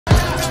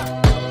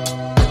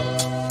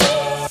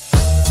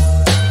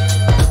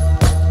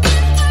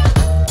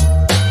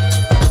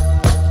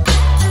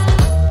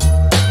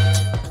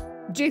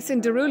Jason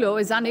Derulo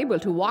is unable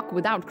to walk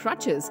without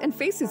crutches and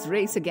faces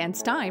race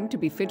against time to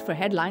be fit for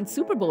headline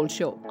Super Bowl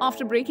show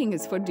after breaking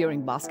his foot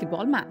during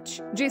basketball match.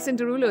 Jason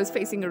Derulo is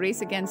facing a race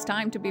against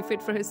time to be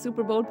fit for his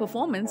Super Bowl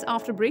performance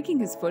after breaking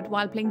his foot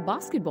while playing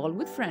basketball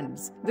with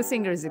friends. The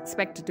singer is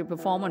expected to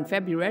perform on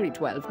February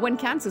 12 when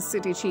Kansas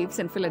City Chiefs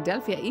and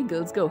Philadelphia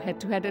Eagles go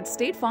head-to-head at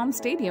State Farm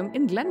Stadium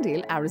in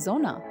Glendale,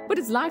 Arizona. But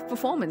his live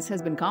performance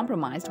has been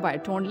compromised by a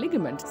torn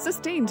ligament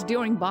sustained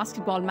during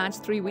basketball match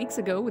 3 weeks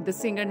ago, with the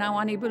singer now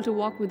unable to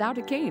walk without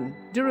a cane.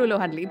 Derulo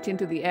had leaped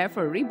into the air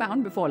for a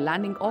rebound before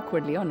landing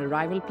awkwardly on a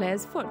rival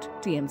player's foot,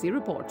 TMZ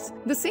reports.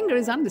 The singer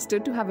is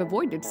understood to have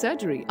avoided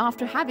surgery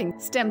after having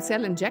stem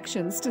cell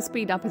injections to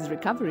speed up his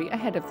recovery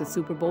ahead of the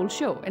Super Bowl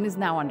show and is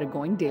now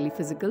undergoing daily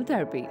physical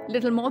therapy.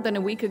 Little more than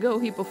a week ago,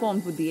 he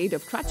performed with the aid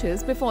of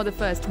crutches before the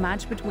first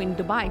match between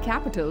Dubai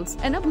Capitals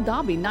and Abu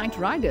Dhabi Knight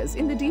Riders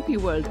in the DP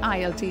World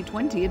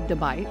ILT20 at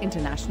Dubai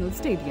International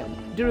Stadium.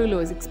 Derulo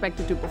is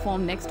expected to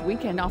perform next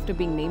weekend after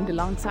being named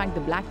alongside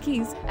the Black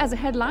Keys as a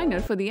headliner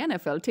for the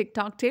NFL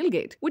TikTok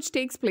Tailgate, which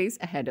takes place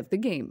ahead of the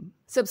game.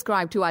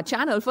 Subscribe to our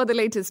channel for the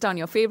latest on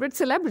your favorite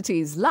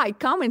celebrities. Like,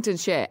 comment and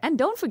share, and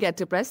don't forget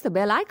to press the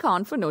bell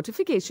icon for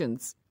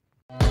notifications.